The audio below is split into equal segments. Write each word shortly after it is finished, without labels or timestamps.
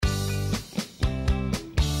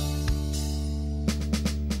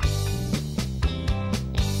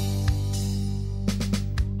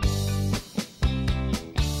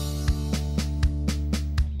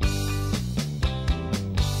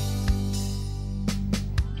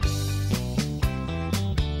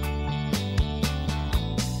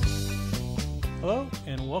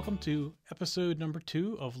welcome to episode number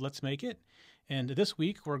 2 of Let's Make It. And this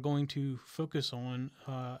week we're going to focus on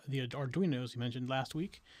the Arduinos you mentioned last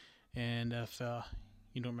week. And if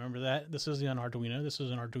you don't remember that, this is an Arduino. This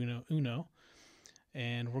is an Arduino Uno.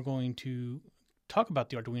 And we're going to talk about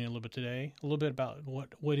the Arduino a little bit today, a little bit about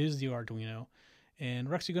what is the Arduino. And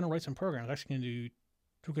we're actually going to write some programs. We're going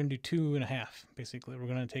to do 2.5, basically. We're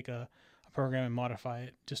going to take a program and modify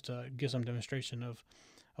it just to give some demonstration of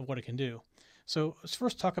what it can do. So let's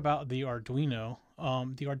first talk about the Arduino.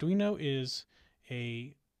 The Arduino is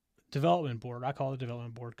a development board. I call it a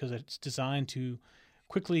development board because it's designed to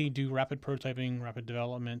quickly do rapid prototyping, rapid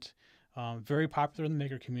development. Very popular in the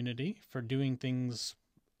maker community for doing things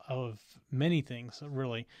of many things,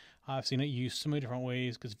 really. I've seen it used so many different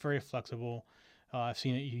ways because it's very flexible. I've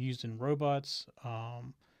seen it used in robots.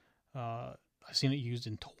 I've seen it used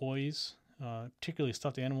in toys, particularly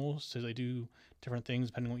stuffed animals, so they do different things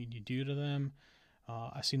depending on what you do to them.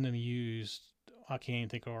 I've seen them used, I can't even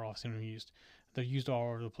think of where I've seen them used. They're used all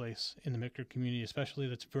over the place in the maker community, especially.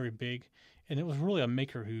 That's very big. And it was really a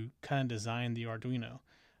maker who kind of designed the Arduino.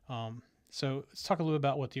 So let's talk a little bit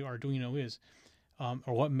about what the Arduino is,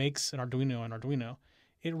 or what makes an Arduino.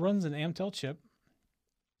 It runs an Amtel chip,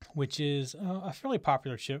 which is a fairly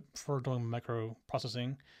popular chip for doing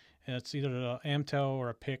microprocessing. And it's either an Amtel or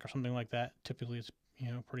a PIC or something like that. Typically, it's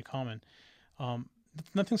pretty common.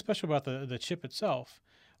 Nothing special about the chip itself.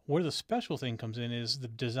 Where the special thing comes in is the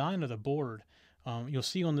design of the board. You'll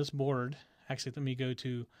see on this board, actually, let me go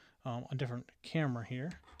to a different camera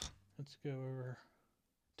here. Let's go over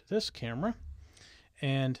to this camera.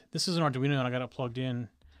 And this is an Arduino, and I got it plugged in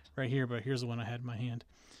right here, but here's the one I had in my hand.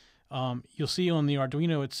 You'll see on the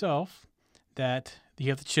Arduino itself that you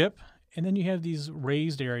have the chip, and then you have these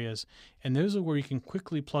raised areas, and those are where you can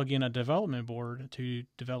quickly plug in a development board to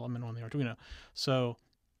development on the Arduino. So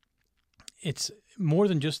it's more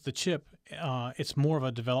than just the chip. It's more of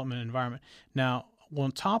a development environment. Now,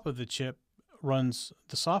 on top of the chip runs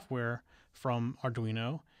the software from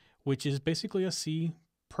Arduino, which is basically a C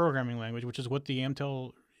programming language, which is what the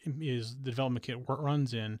Amtel is the development kit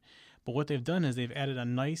runs in. But what they've done is they've added a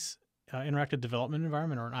nice interactive development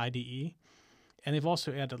environment, or an IDE. And they've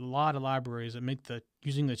also added a lot of libraries that make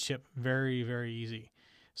using the chip very, very easy.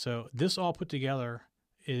 So this all put together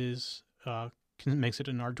makes it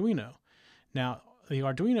an Arduino. Now, the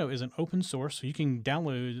Arduino is an open source, so you can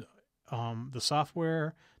download the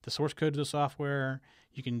software, the source code of the software.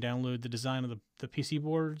 You can download the design of the PC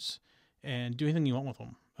boards and do anything you want with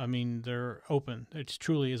them. I mean, they're open. It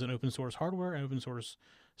truly is an open source hardware and open source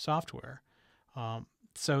software.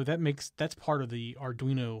 So that's part of the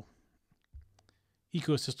Arduino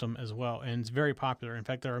ecosystem as well, and it's very popular. In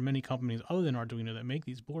fact, there are many companies other than Arduino that make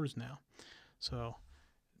these boards now. So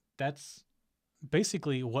that's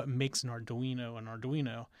basically what makes an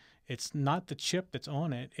Arduino. It's not the chip that's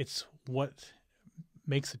on it, it's what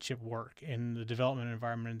makes the chip work in the development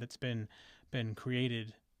environment that's been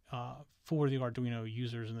created for the Arduino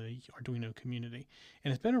users in the Arduino community.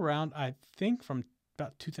 And it's been around, I think, from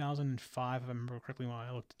about 2005, if I remember correctly when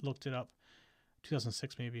I looked it up.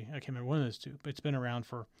 2006 maybe, I can't remember, one of those two, but it's been around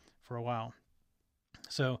for a while.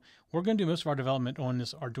 So we're going to do most of our development on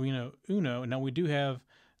this Arduino Uno. Now, we do have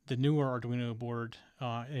the newer Arduino board,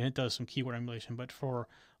 and it does some keyboard emulation, but at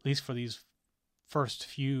least for these first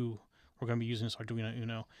few, we're going to be using this Arduino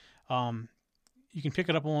Uno. You can pick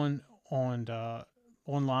it up on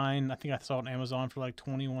online. I think I saw it on Amazon for like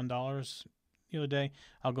 $21 the other day.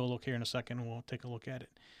 I'll go look here in a second and we'll take a look at it.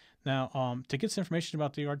 Now, to get some information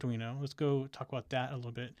about the Arduino, let's go talk about that a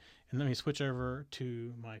little bit, and let me switch over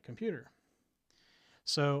to my computer.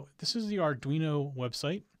 So this is the Arduino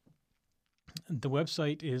website. The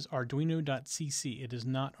website is arduino.cc. It is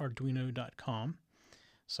not arduino.com.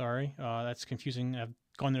 Sorry, that's confusing. I've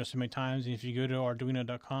gone there so many times, and if you go to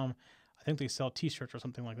arduino.com, I think they sell t-shirts or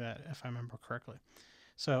something like that, if I remember correctly.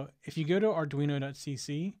 So if you go to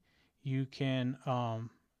arduino.cc, you can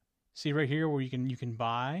see right here where you can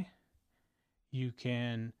buy, you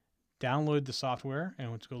can download the software, and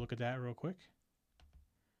let's go look at that real quick.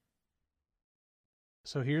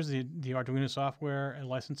 So here's the Arduino software and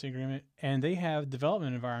licensing agreement, and they have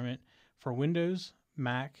development environment for Windows,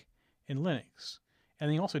 Mac, and Linux. And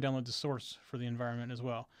then you also download the source for the environment as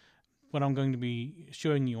well. What I'm going to be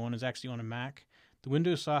showing you on is actually on a Mac. The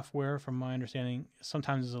Windows software, from my understanding,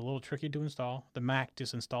 sometimes is a little tricky to install. The Mac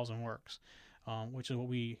just installs and works, which is what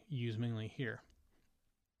we use mainly here.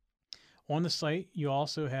 On the site, you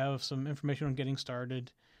also have some information on getting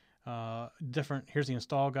started. Here's the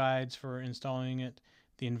install guides for installing it,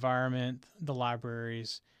 the environment, the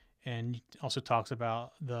libraries, and also talks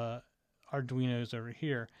about the Arduinos over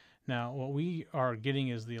here. Now, what we are getting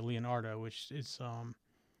is the Leonardo, which is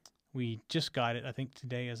we just got it, I think,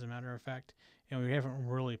 today, as a matter of fact, and we haven't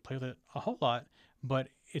really played with it a whole lot. But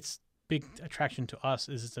its big attraction to us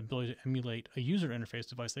is its ability to emulate a user interface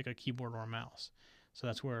device like a keyboard or a mouse. So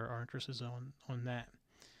that's where our interest is on that.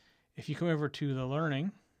 If you come over to the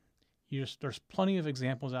learning, there's plenty of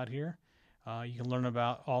examples out here. You can learn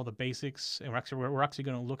about all the basics, and we're actually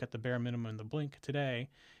going to look at the bare minimum in the Blink today,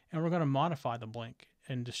 and we're going to modify the Blink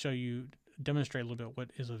and to demonstrate a little bit what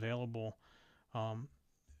is available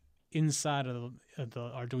inside of the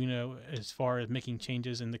Arduino as far as making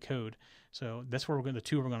changes in the code. So that's where the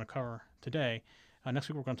two we're going to cover today. Next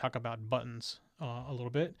week we're going to talk about buttons a little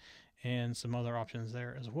bit and some other options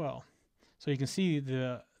there as well. So you can see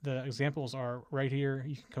the examples are right here.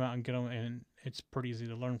 You can come out and get them, and it's pretty easy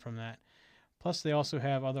to learn from that. Plus, they also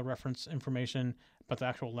have other reference information about the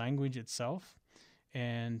actual language itself.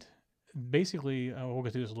 And basically, we'll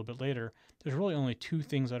get through this a little bit later, there's really only two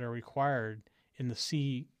things that are required in the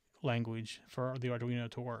C language for the Arduino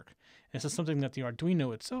to work. And this is something that the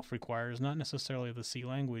Arduino itself requires, not necessarily the C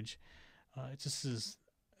language. It just is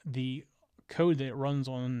the code that runs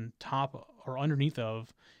on top or underneath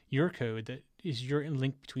of your code that is your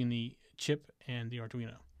link between the chip and the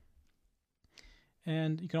Arduino.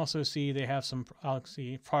 And you can also see they have some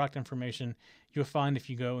product information. You'll find if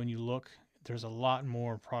you go and you look, there's a lot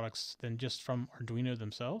more products than just from Arduino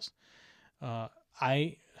themselves.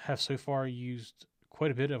 I have so far used quite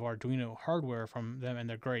a bit of Arduino hardware from them, and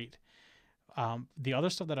they're great. The other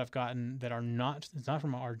stuff that I've gotten that it's not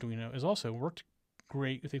from Arduino is also worked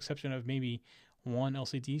great, with the exception of maybe one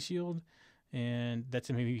LCD shield, and that's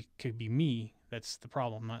maybe could be me. That's the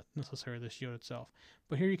problem, not necessarily the shield itself.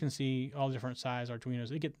 But here you can see all different size Arduinos.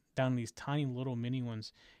 They get down to these tiny little mini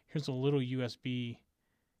ones. Here's a little USB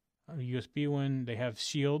one. They have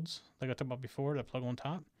shields, like I talked about before, that plug on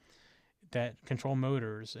top that control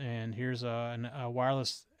motors. And here's a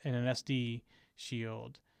wireless and an SD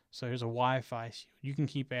shield. So here's a Wi-Fi shield. You can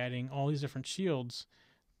keep adding all these different shields.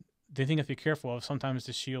 The thing to be careful of, sometimes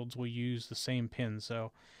the shields will use the same pins.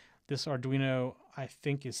 So this Arduino, I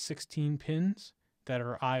think, is 16 pins that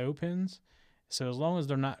are I/O pins. So as long as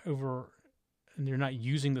they're not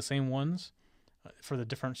using the same ones for the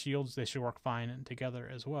different shields, they should work fine together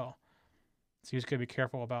as well. So you just gotta be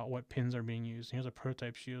careful about what pins are being used. Here's a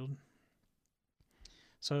prototype shield.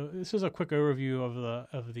 So this is a quick overview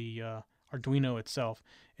of the Arduino itself,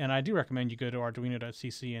 and I do recommend you go to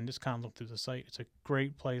arduino.cc and just kind of look through the site. It's a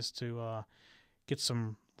great place to get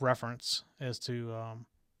some reference as to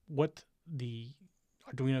what the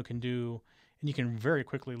Arduino can do, and you can very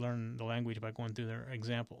quickly learn the language by going through their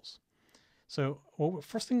examples. So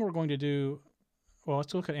first thing we're going to do,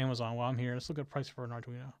 let's look at Amazon while I'm here. Let's look at price for an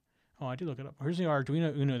Arduino. Oh, I did look it up. Here's the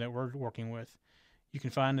Arduino Uno that we're working with. You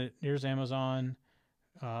can find it. Here's Amazon,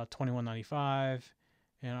 $21.95.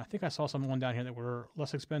 And I think I saw one down here that were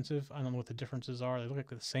less expensive. I don't know what the differences are. They look like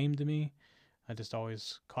the same to me. I just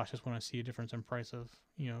always cautious when I see a difference in price of,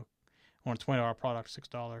 on a $20 product,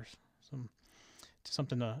 $6.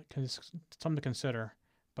 Something to consider.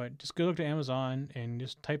 But just go look to Amazon and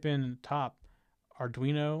just type in top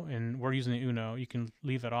Arduino, and we're using the Uno. You can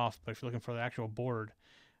leave it off, but if you're looking for the actual board,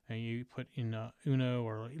 and you put in Uno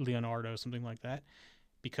or Leonardo, something like that.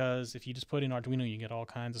 Because if you just put in Arduino, you get all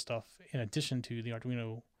kinds of stuff in addition to the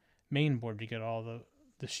Arduino main board. You get all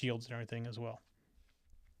the shields and everything as well.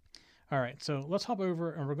 All right, so let's hop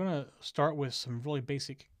over, and we're going to start with some really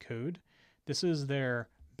basic code. This is their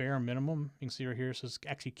bare minimum. You can see right here, so this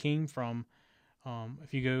actually came from,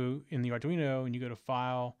 if you go in the Arduino and you go to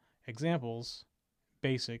File, Examples,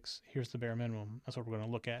 Basics, here's the bare minimum. That's what we're going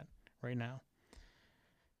to look at right now.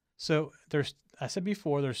 So I said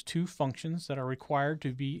before, there's two functions that are required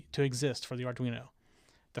to exist for the Arduino.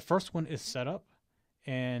 The first one is setup,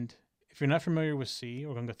 and if you're not familiar with C,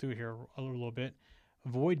 we're going to go through here a little bit.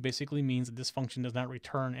 Void basically means that this function does not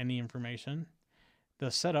return any information.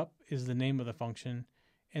 The setup is the name of the function,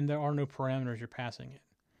 and there are no parameters you're passing it.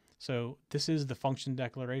 So this is the function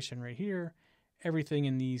declaration right here. Everything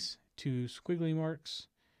in these two squiggly marks,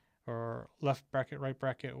 or left bracket, right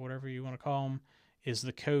bracket, whatever you want to call them, is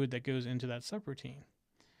the code that goes into that subroutine.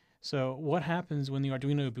 So what happens when the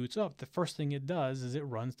Arduino boots up? The first thing it does is it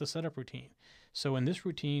runs the setup routine. So in this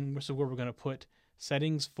routine, this is where we're going to put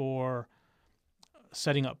settings for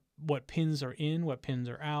setting up what pins are in, what pins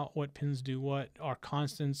are out, what pins do what, our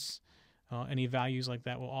constants, any values like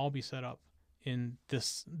that will all be set up in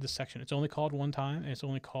this section. It's only called one time, and it's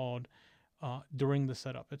only called during the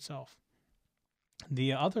setup itself.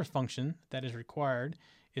 The other function that is required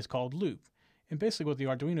is called loop. And basically what the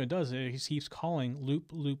Arduino does is it keeps calling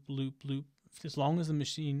loop, loop, loop, loop as long as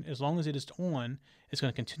it is on, it's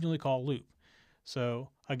going to continually call loop. So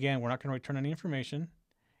again, we're not going to return any information,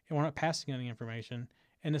 and we're not passing any information,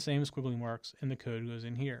 and the same squiggly marks in the code goes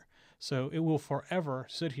in here. So it will forever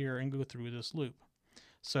sit here and go through this loop.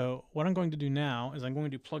 So what I'm going to do now is I'm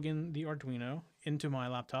going to plug in the Arduino into my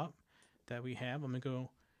laptop that we have. I'm going to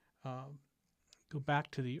go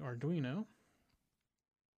back to the Arduino.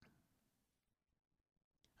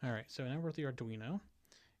 All right, so now we're at the Arduino,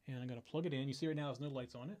 and I'm going to plug it in. You see right now there's no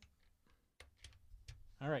lights on it.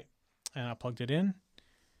 All right, and I plugged it in,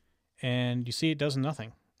 and you see it does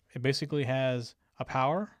nothing. It basically has a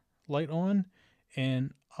power light on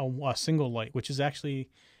and a single light, which is actually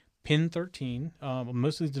pin 13.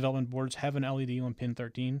 Most of these development boards have an LED on pin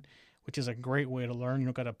 13, which is a great way to learn. You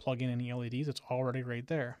don't got to plug in any LEDs. It's already right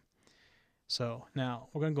there. So now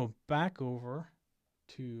we're going to go back over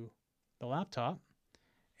to the laptop,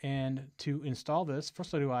 and to install this,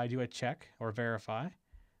 first I do a check or verify.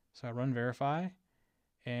 So I run verify,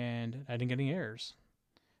 and I didn't get any errors.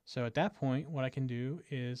 So at that point, what I can do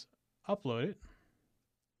is upload it,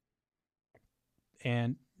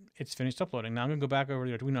 and it's finished uploading. Now I'm going to go back over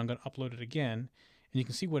to the Arduino. I'm going to upload it again, and you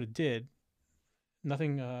can see what it did.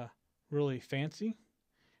 Nothing really fancy,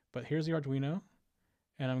 but here's the Arduino,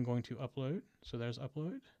 and I'm going to upload. So there's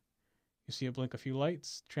upload. You see it blink a few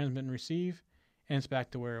lights, transmit and receive, and it's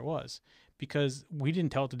back to where it was, because we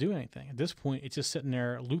didn't tell it to do anything. At this point, it's just sitting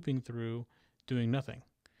there looping through, doing nothing.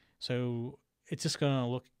 So it's just going to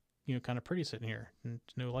look, kind of pretty sitting here, and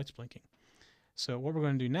no lights blinking. So what we're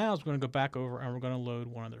going to do now is we're going to go back over and we're going to load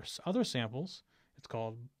one of their other samples. It's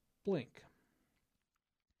called Blink.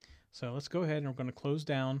 So let's go ahead and we're going to close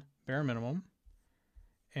down bare minimum,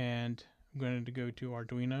 and I'm going to go to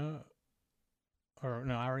Arduino, or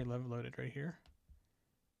no, I already loaded right here.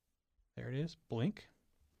 There it is, Blink.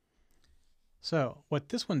 So what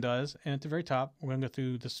this one does, and at the very top, we're going to go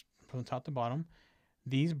through this from top to bottom.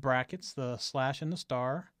 These brackets, the slash and the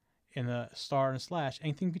star, and the star and the slash,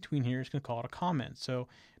 anything between here is going to call it a comment. So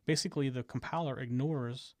basically the compiler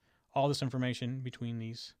ignores all this information between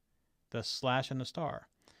the slash and the star.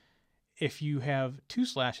 If you have two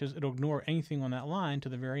slashes, it'll ignore anything on that line to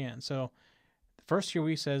the very end. So first here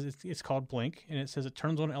we says it's called Blink, and it says it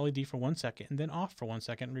turns on LED for 1 second and then off for 1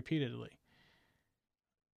 second repeatedly.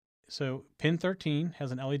 So pin 13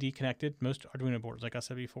 has an LED connected, most Arduino boards, like I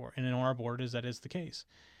said before, and in our board that is the case.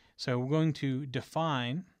 So we're going to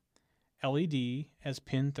define LED as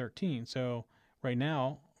pin 13. So right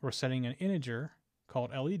now we're setting an integer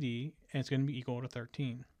called LED, and it's going to be equal to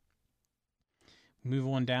 13. Move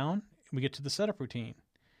on down, we get to the setup routine.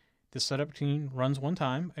 The setup routine runs one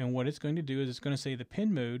time, and what it's going to do is it's going to say the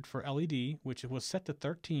pin mode for LED, which was set to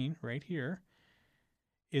 13 right here,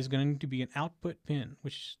 is going to be an output pin,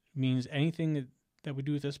 which means anything that we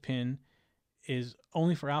do with this pin is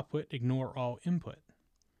only for output, ignore all input.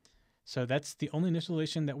 So that's the only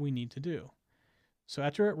initialization that we need to do. So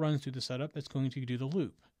after it runs through the setup, it's going to do the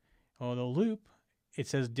loop. Well, the loop, it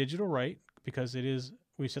says digital write, because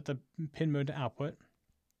we set the pin mode to output.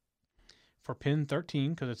 For pin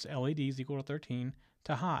 13, because it's LEDs equal to 13,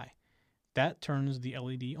 to high. That turns the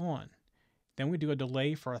LED on. Then we do a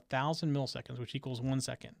delay for 1,000 milliseconds, which equals 1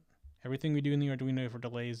 second. Everything we do in the Arduino for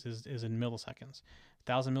delays is in milliseconds.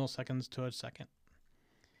 1,000 milliseconds to a second.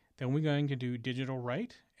 Then we're going to do digital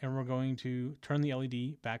write, and we're going to turn the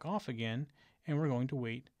LED back off again, and we're going to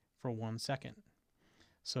wait for 1 second.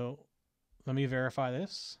 So let me verify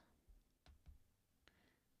this.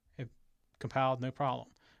 It compiled, no problem.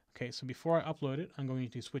 Okay, so before I upload it, I'm going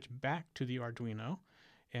to switch back to the Arduino,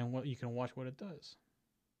 and you can watch what it does.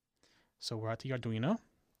 So we're at the Arduino,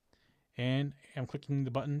 and I'm clicking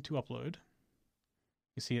the button to upload.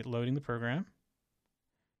 You see it loading the program,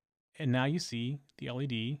 and now you see the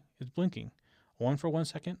LED is blinking. On for 1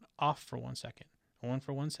 second, off for 1 second. On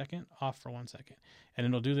for 1 second, off for 1 second. And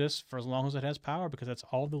it'll do this for as long as it has power, because that's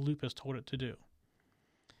all the loop has told it to do.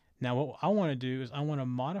 Now what I want to do is I want to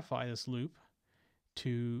modify this loop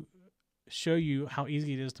to show you how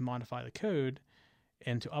easy it is to modify the code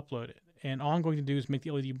and to upload it. And all I'm going to do is make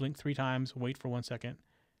the LED blink 3 times, wait for 1 second,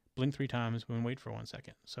 blink 3 times, and wait for 1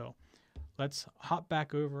 second. So let's hop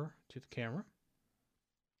back over to the camera.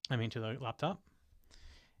 To the laptop.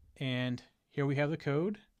 And here we have the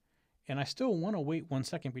code. And I still want to wait 1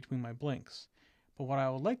 second between my blinks. But what I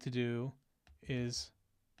would like to do is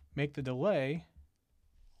make the delay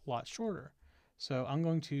a lot shorter. So I'm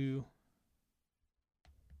going to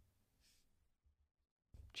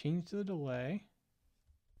change the delay.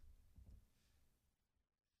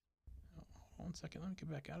 Hold on 1 second, let me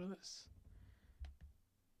get back out of this.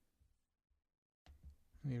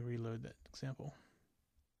 Let me reload that example.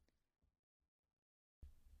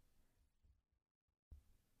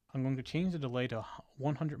 I'm going to change the delay to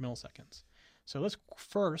 100 milliseconds. So let's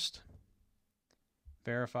first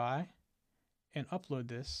verify and upload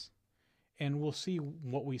this, and we'll see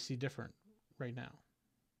what we see different right now.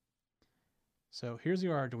 So here's the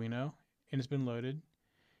Arduino, and it's been loaded.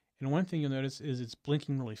 And one thing you'll notice is it's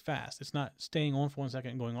blinking really fast. It's not staying on for 1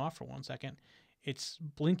 second and going off for 1 second. It's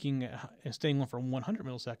blinking and staying on for 100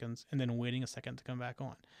 milliseconds and then waiting a second to come back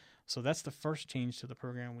on. So that's the first change to the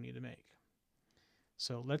program we need to make.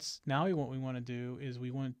 So now what we want to do is we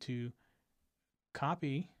want to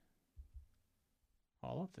copy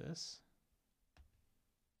all of this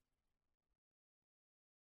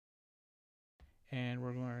and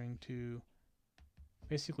we're going to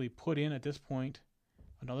basically put in at this point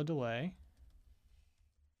another delay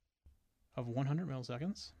of 100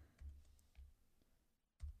 milliseconds.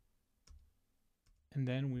 And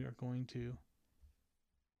then we are going to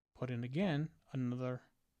put in again another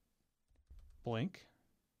blink.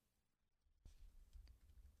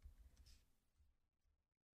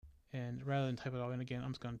 And rather than type it all in again,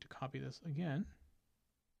 I'm just going to copy this again.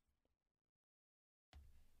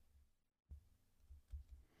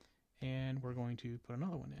 And we're going to put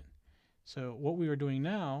another one in. So what we are doing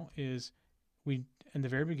now is in the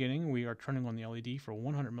very beginning, we are turning on the LED for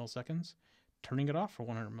 100 milliseconds, turning it off for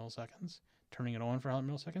 100 milliseconds, turning it on for 100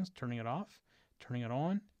 milliseconds, turning it off, turning it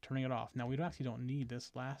on, turning it off. Now we actually don't need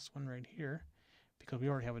this last one right here because we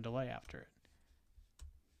already have a delay after it.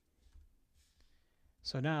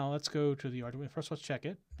 So now let's go to the Arduino. First, let's check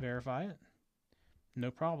it, verify it.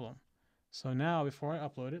 No problem. So now before I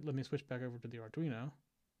upload it, let me switch back over to the Arduino.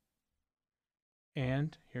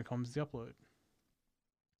 And here comes the upload.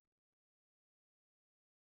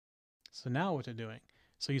 So now what's it doing?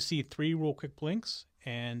 So you see 3 real quick blinks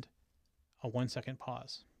and a 1 second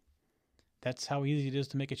pause. That's how easy it is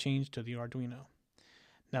to make a change to the Arduino.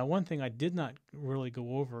 Now, one thing I did not really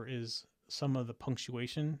go over is some of the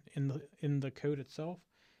punctuation in the code itself.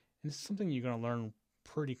 And this is something you're going to learn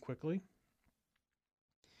pretty quickly.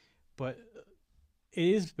 But it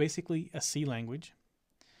is basically a C language.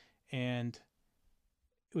 And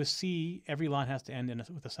with C, every line has to end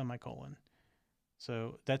with a semicolon.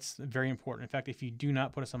 So that's very important. In fact, if you do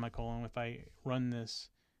not put a semicolon, if I run this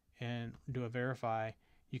and do a verify,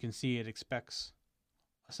 you can see it expects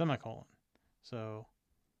a semicolon. So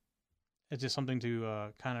it's just something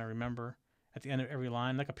to kind of remember at the end of every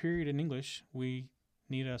line. Like a period in English, we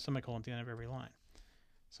need a semicolon at the end of every line.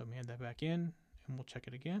 So let me add that back in, and we'll check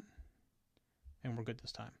it again. And we're good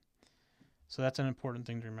this time. So that's an important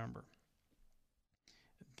thing to remember.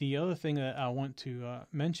 The other thing that I want to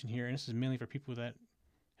mention here, and this is mainly for people that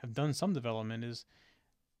have done some development, is,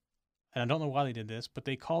 and I don't know why they did this, but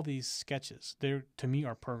they call these sketches. They, to me,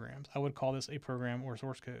 are programs. I would call this a program or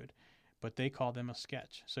source code, but they call them a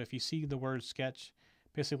sketch. So if you see the word sketch,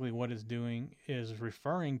 basically what it's doing is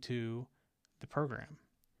referring to the program.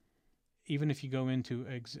 Even if you go into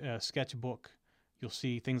a sketchbook, you'll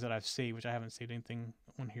see things that I've saved, which I haven't saved anything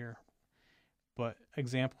on here. But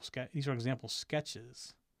these are example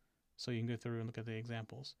sketches. So you can go through and look at the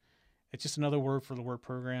examples. It's just another word for the word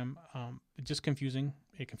program. It's just confusing.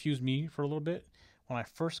 It confused me for a little bit. When I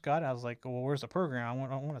first got it, I was like, well, where's the program?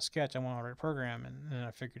 I want a sketch. I want to write a program. And then I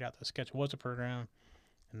figured out the sketch was a program,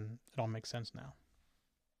 and it all makes sense now.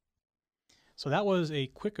 So that was a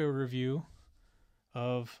quick overview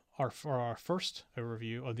of our first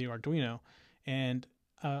overview of the Arduino. And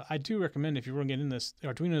I do recommend, if you want to get in this, the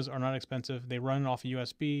Arduinos are not expensive. They run off a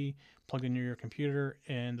USB, plugged into your computer,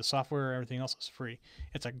 and the software, everything else is free.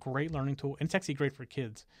 It's a great learning tool, and it's actually great for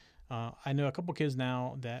kids. I know a couple kids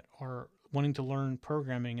now that are wanting to learn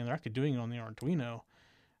programming, and they're actually doing it on the Arduino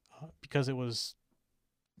because it was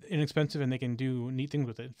inexpensive and they can do neat things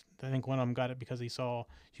with it. I think one of them got it because he saw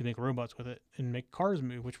you make robots with it and make cars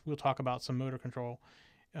move, which we'll talk about some motor control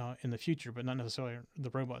in the future, but not necessarily the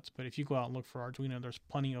robots. But if you go out and look for Arduino, there's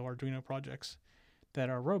plenty of Arduino projects that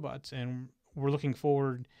are robots, and we're looking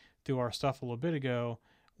forward through our stuff a little bit ago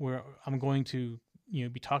where I'm going to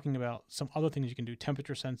be talking about some other things you can do,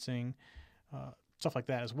 temperature sensing, stuff like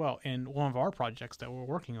that as well. And one of our projects that we're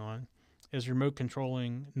working on is remote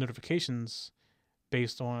controlling notifications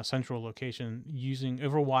based on a central location using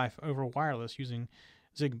over wireless using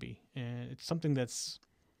Zigbee. And it's something that's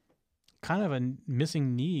kind of a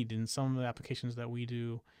missing need in some of the applications that we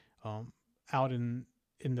do out in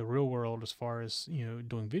the real world as far as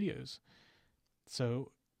doing videos.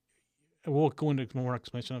 So we'll go into more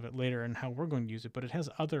explanation of it later and how we're going to use it, but it has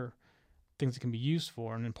other things it can be used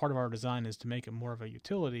for. And then part of our design is to make it more of a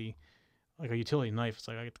utility, like a utility knife, it's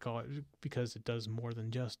like I like to call it, because it does more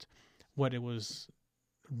than just what it was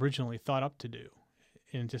originally thought up to do.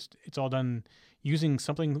 and just it's all done using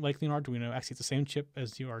something like the Arduino. Actually, it's the same chip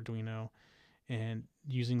as the Arduino, and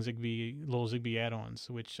using Zigbee, little Zigbee add-ons,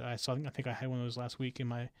 which I saw. I think I had one of those last week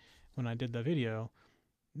when I did the video,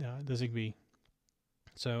 the Zigbee.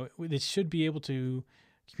 So it should be able to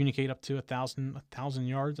communicate up to 1,000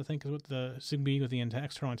 yards, I think is what the Zigbee with the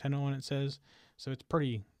external antenna on it says. So it's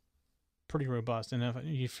pretty robust. And and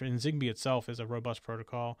Zigbee itself is a robust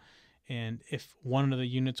protocol. And if one of the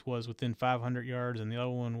units was within 500 yards and the other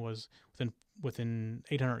one was within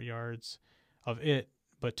 800 yards of it,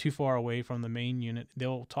 but too far away from the main unit,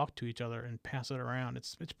 they'll talk to each other and pass it around.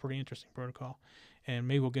 It's pretty interesting protocol. And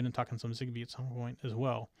maybe we'll get into talking some Zigbee at some point as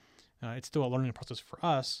well. It's still a learning process for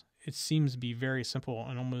us. It seems to be very simple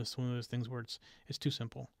and almost one of those things where it's too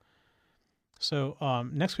simple. So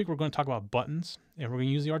next week we're going to talk about buttons, and we're going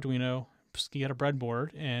to use the Arduino, get a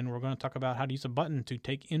breadboard, and we're going to talk about how to use a button to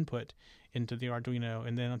take input into the Arduino.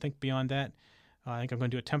 And then I think beyond that, I think I'm going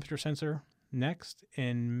to do a temperature sensor next,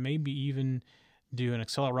 and maybe even do an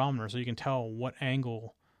accelerometer so you can tell what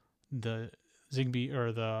angle the Zigbee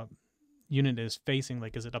or the unit is facing.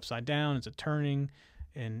 Like, is it upside down? Is it turning?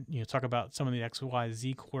 And talk about some of the X, Y,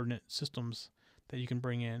 Z coordinate systems that you can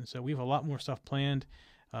bring in. So we have a lot more stuff planned.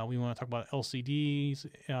 We want to talk about LCDs,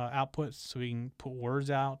 outputs, so we can put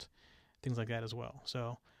words out, things like that as well.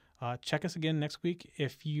 So check us again next week.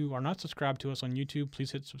 If you are not subscribed to us on YouTube,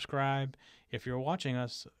 please hit subscribe. If you're watching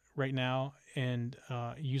us right now and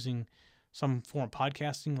using some form of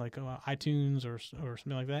podcasting like iTunes or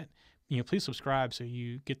something like that, please subscribe so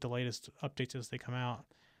you get the latest updates as they come out.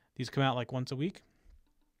 These come out like once a week.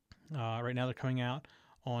 Right now they're coming out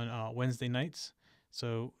on Wednesday nights.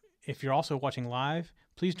 So if you're also watching live,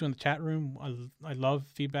 please join the chat room. I love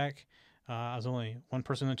feedback. I was only one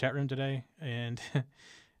person in the chat room today, and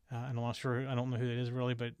I'm not sure. I don't know who that is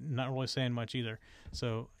really, but not really saying much either.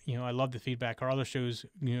 So I love the feedback. Our other shows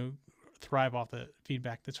thrive off the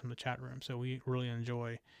feedback that's from the chat room. So we really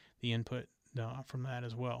enjoy the input from that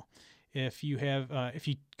as well. If you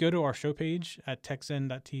go to our show page at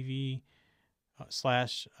techzen.tv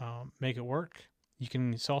 /make it work, you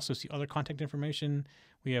can also see other contact information.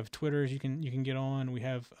 We have Twitters you can get on. We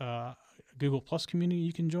have a Google Plus community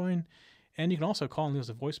you can join, and you can also call and leave us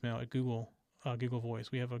a voicemail at Google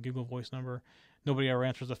Voice. We have a Google Voice number. Nobody ever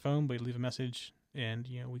answers the phone, but you leave a message, and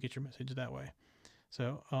we get your message that way.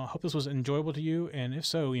 So hope this was enjoyable to you, and if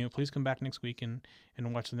so, please come back next week and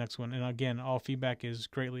watch the next one. And again, all feedback is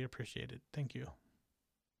greatly appreciated. Thank you.